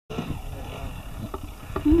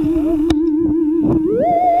There's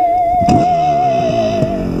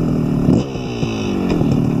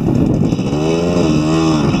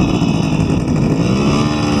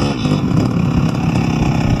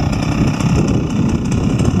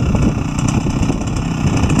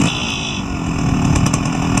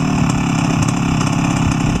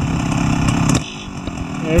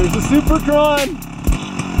the Supercron!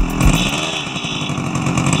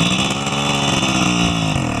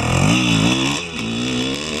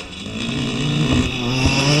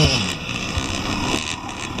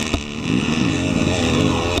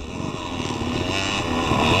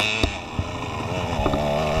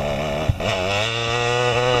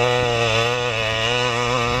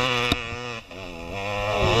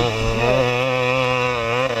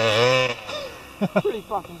 Pretty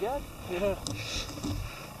fucking good. Yeah.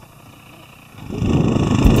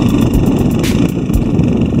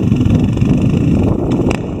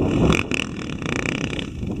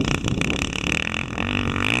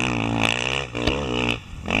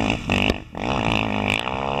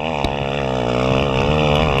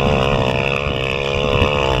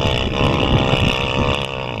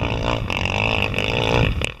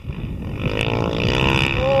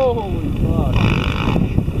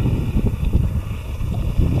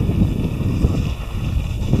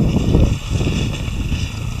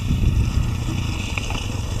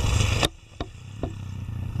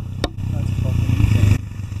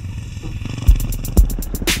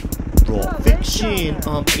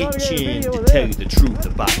 I'm itching to tell you the truth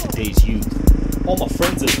about today's youth. All my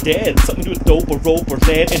friends are dead, something to do with dope or rope or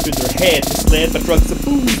lead entered their head, misled by drugs and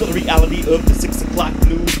booze, on the reality of the 6 o'clock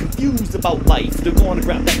news, confused about life, they're going to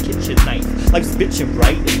grab that kitchen knife. Life's bitchin'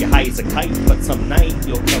 bright and you're high as a kite, but some night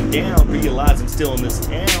you'll come down, realize I'm still in this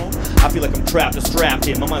town. I feel like I'm trapped or strapped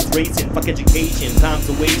in, my mind's racing, fuck education, time's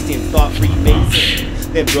a wasting, thought rebasing.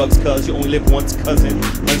 Them drugs cuz you only live once, cousin.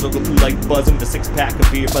 Mine's will go through like buzzing with a 6-pack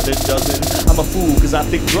of beer by the dozen. I'm a fool cause I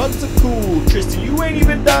think drugs are cool. Tristan, you ain't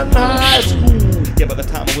even done high school. Yeah, by the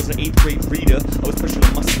time I was an 8th grade reader, I was pushing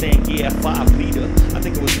a Mustang, yeah, 5 liter. I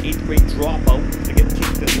think I was an 8th grade dropout, to get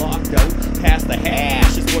kicked and locked out. Past the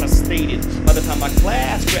hash is what I stated. By the time my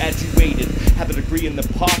class graduated, had a degree in the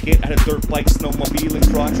pocket, had a dirt bike, snowmobile, and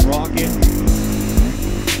crotch rocket.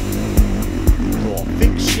 Raw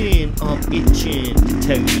fiction, I'm itching to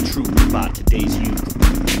tell you the truth about today's youth.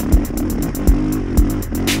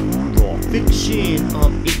 Raw fiction,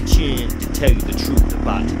 I'm itching to tell you the truth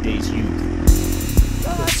about today's youth.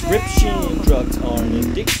 Prescription drugs are an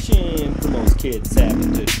addiction for most kids,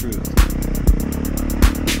 having the truth.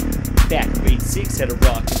 Back in grade 6, had a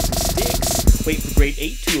rock and some sticks. Wait for grade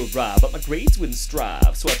 8 to arrive, but my grades wouldn't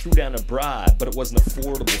strive. So I threw down a bribe, but it wasn't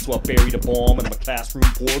affordable. So I buried a bomb in my classroom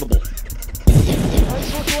portable.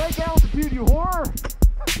 Wake altitude, you whore!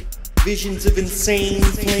 Visions of insane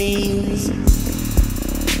flames.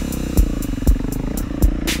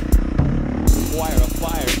 Wire of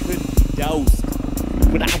fire couldn't be doused.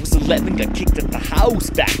 When I was 11, got kicked at the house.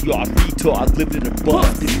 Backyard retard, lived in a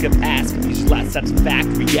bus. People kept asking me, should I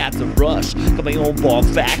satisfactory as a rush? Got my own ball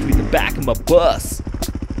factory, the back of my bus.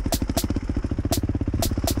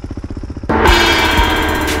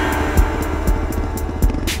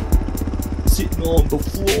 Sitting on the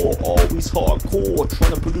floor, always hardcore.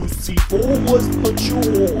 Trying to produce C4 was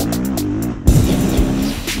mature.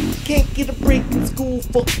 Can't get a break in school,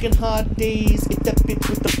 fucking hard days. If that bitch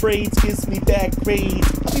with the braids gives me bad grades,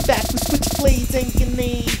 I'll be back with switchblades and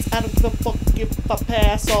grenades. I don't give a fuck if I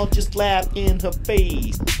pass, I'll just laugh in her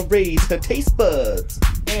face. I raise her taste buds,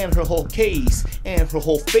 and her whole case, and her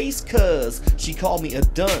whole face, cuz she called me a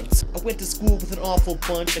dunce. I went to school with an awful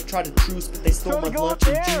bunch, I tried to truce, but they stole my lunch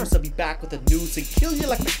and juice. I'll be back with a noose and kill you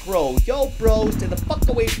like a crow. Yo bro, stay the fuck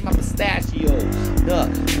away from my pistachio. Nah,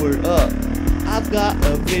 word up. I've got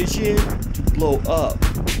a vision to blow up.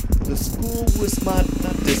 The school was my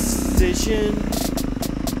decision.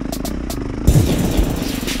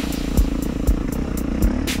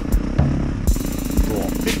 Raw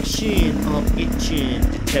fiction, I'm itching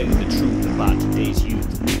to tell you the truth about today's youth.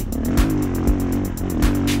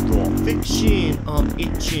 Raw fiction, I'm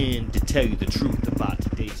itching to tell you the truth about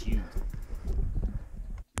today's youth.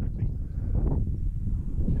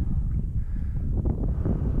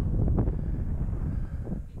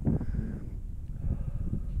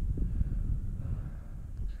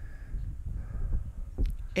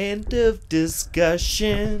 End of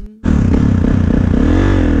discussion.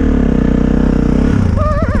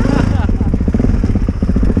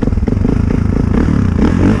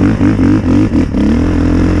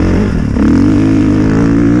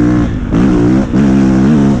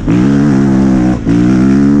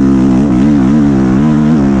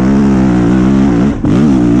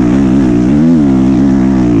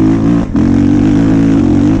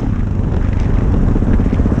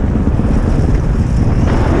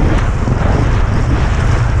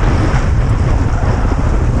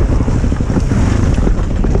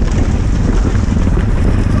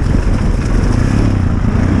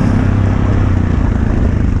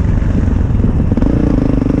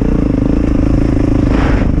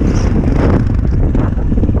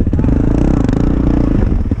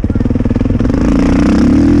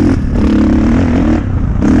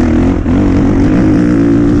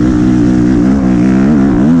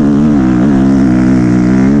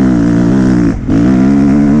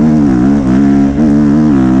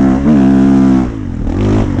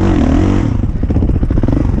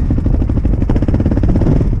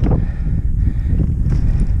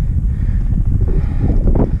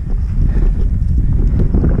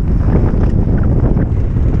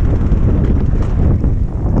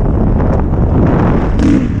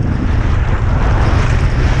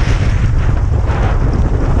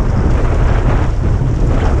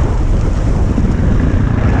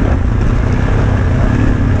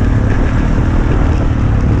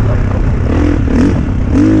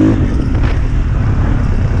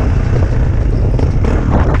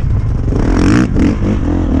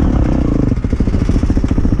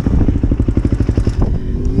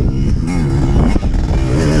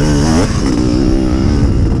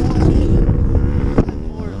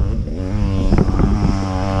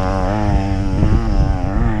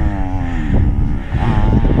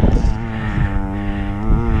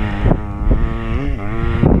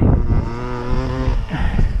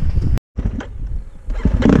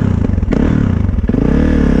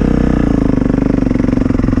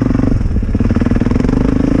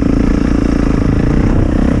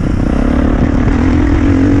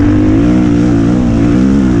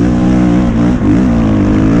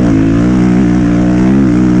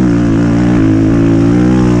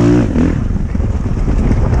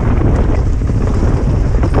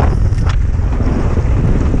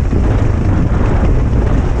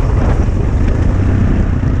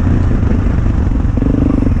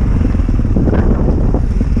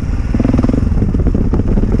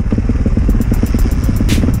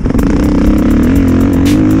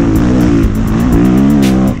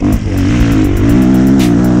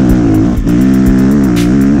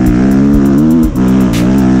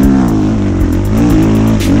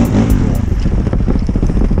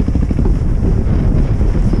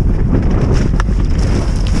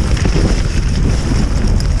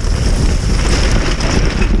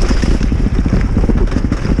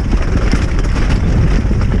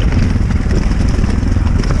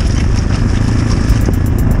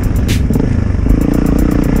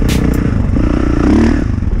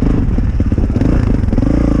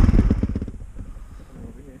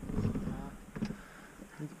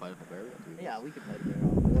 light up a bear. Yeah, we could light a bear,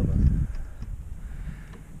 all four of us.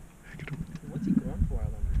 What's he going for, I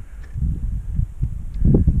wonder?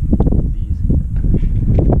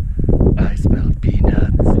 I smelled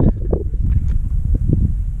peanuts.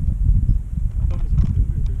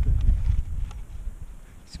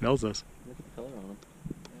 He smells us. Look at the color on him.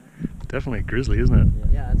 Definitely a grizzly, isn't it?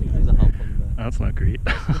 Yeah, there's a hump on the back. That's not great.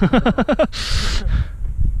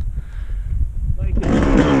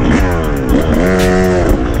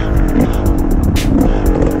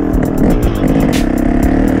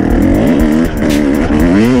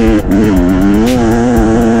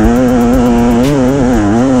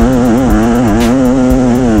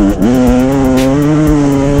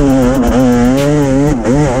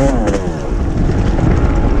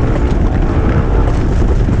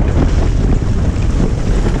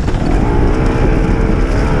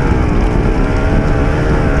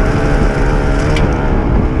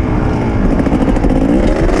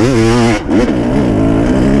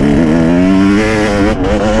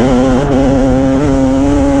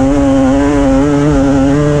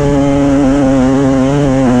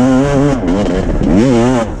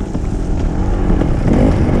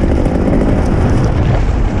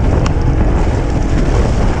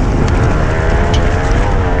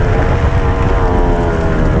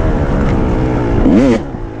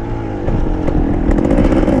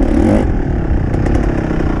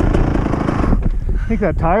 I think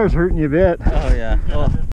that tire's hurting you a bit. Oh, yeah. Oh.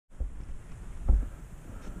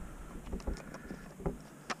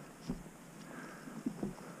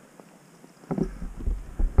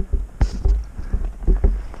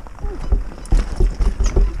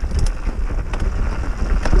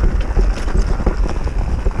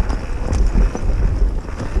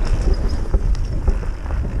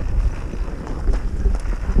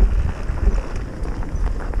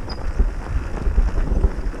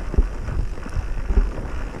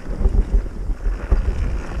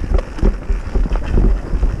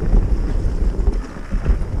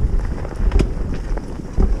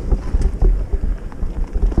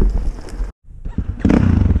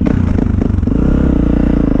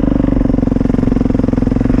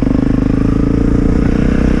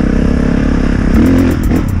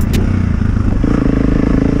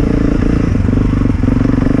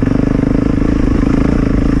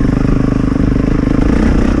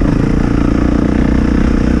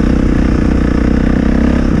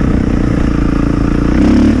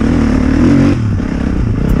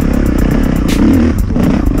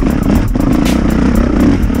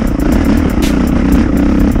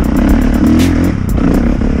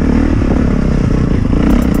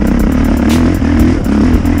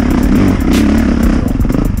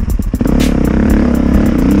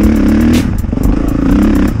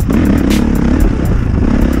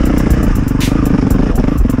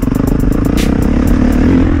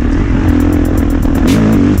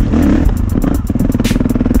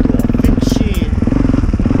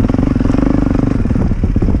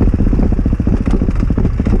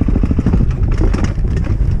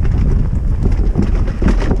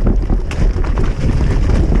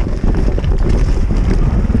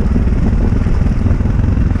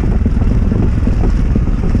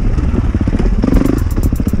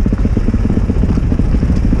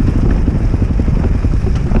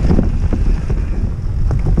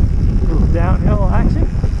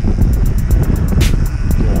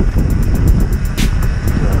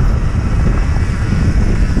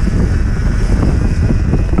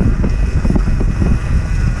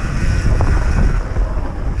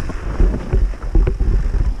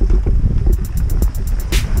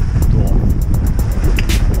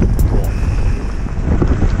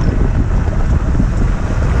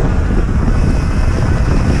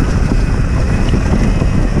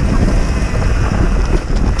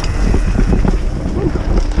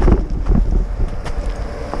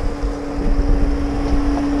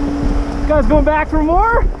 Guys going back for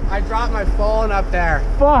more? I dropped my phone up there.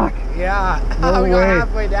 Fuck. Yeah. No we way. got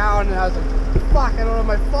halfway down and I was like, fuck, I don't have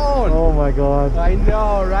my phone. Oh my god. I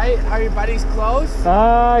know, right? Are your buddies close?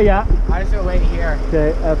 Yeah. I just gonna wait here.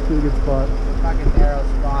 Okay, absolutely good spot. Fucking narrow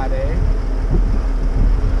spot, eh?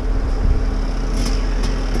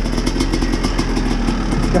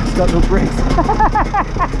 This guy's got no brakes.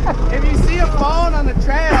 If you see a phone on the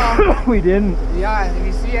trail, We didn't. yeah, if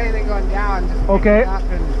you see anything going down, just pick Okay. it up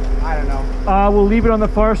and, I don't know. We'll leave it on the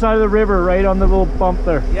far side of the river, right on the little bump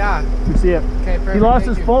there. Yeah. You see it. Okay, perfect. He lost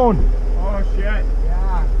Thank his you. phone. Oh, shit.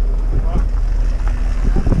 Yeah.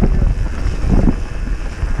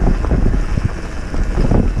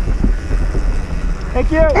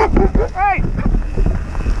 Thank you. Hey.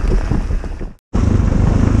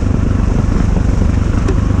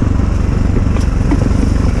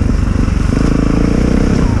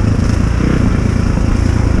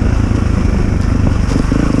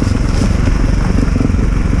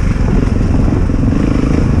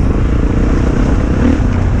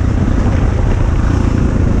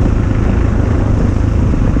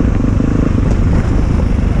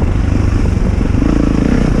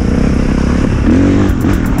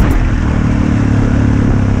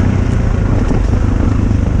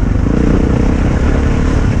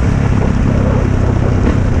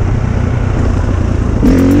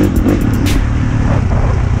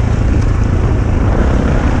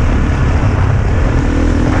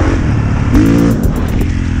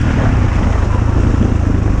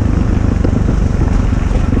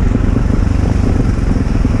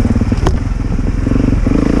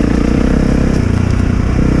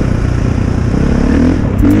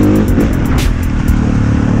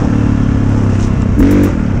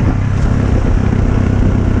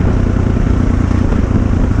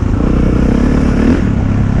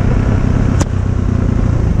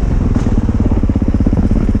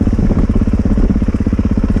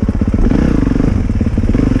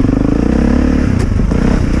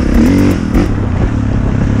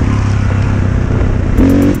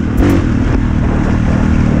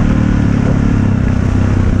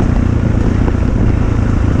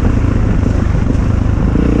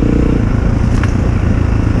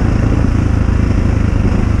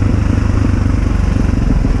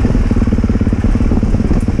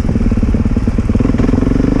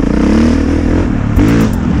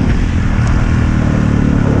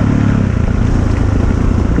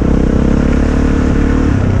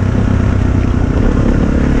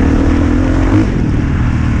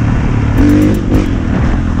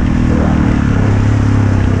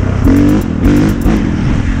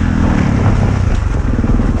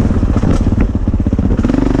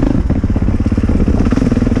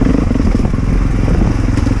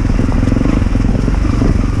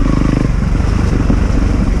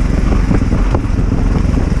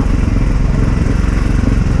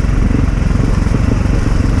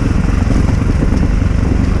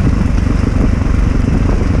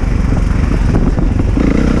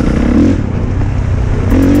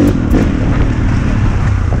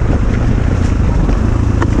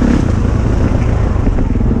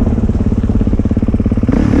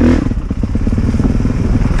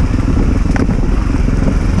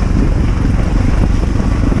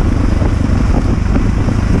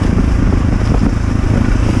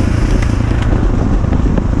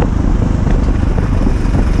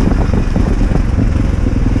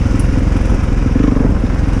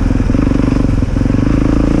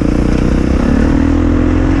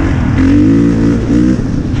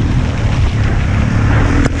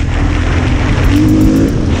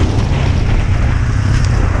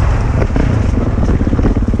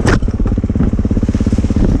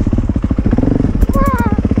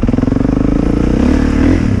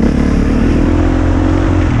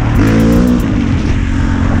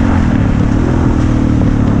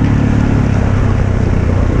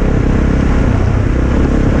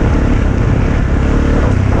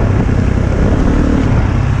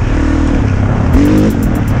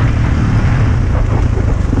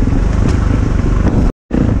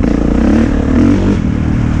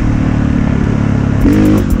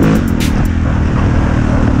 Bye.